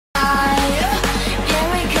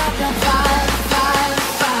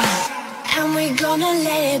gonna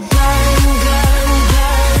let it burn, burn,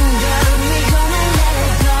 burn, burn. We gonna let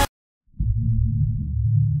it burn.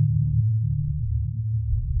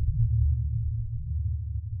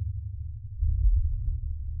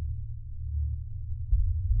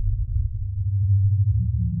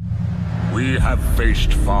 We have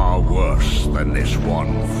faced far worse than this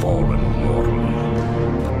one fallen mortal.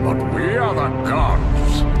 But we are the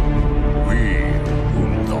gods. We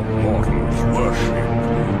whom the mortals worship.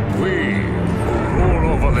 We who rule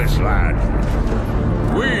over this land.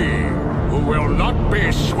 We who will not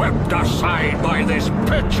be swept aside by this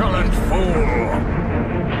petulant fool.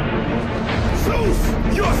 Zeus,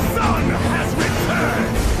 your son has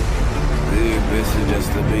returned! This is just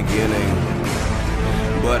the beginning,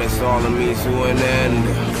 but it's all a means to an end.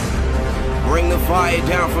 Bring the fire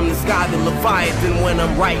down from the sky, the Leviathan. When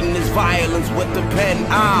I'm writing this violence with the pen,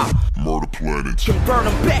 Murder planets. convert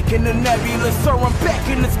them back into nebulous. Sir, I'm back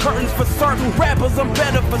in its curtains for certain rappers. I'm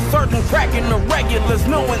better for certain, cracking the regulars,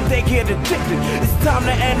 knowing they get addicted. It's time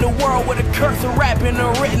to end the world with a curse of rapping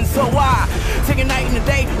and written. So I take a night and a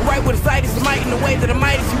day, write with a sight is might in the way that the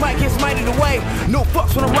mightiest you might get smited away. No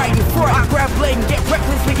fucks when I'm writing for I grab blade and get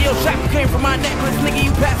reckless. Nigga, your shackle came from my necklace. Nigga,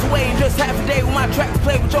 you pass away in just half a day with my tracks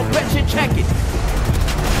play with your bet shit, check it.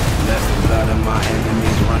 Let the blood of my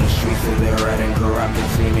enemies run the streets of their red and corrupt and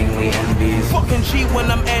seemingly envious. Fucking G when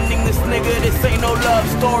I'm ending this nigga, this ain't no love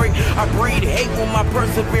story. I breed hate with my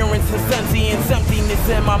perseverance and sentience, emptiness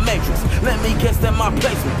in my matrix. Let me guess that my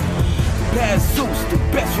placement. Past Zeus, the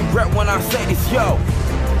best regret when I say this, yo.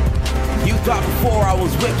 You thought before I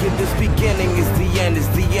was wicked, this beginning is the end,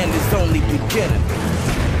 it's only beginning.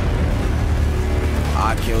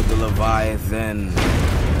 I killed the Leviathan.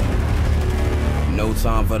 No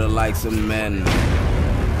time for the likes of men.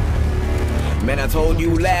 Man, I told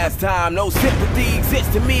you last time, no sympathy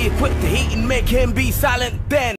exists to me. Equip the heat and make him be silent then.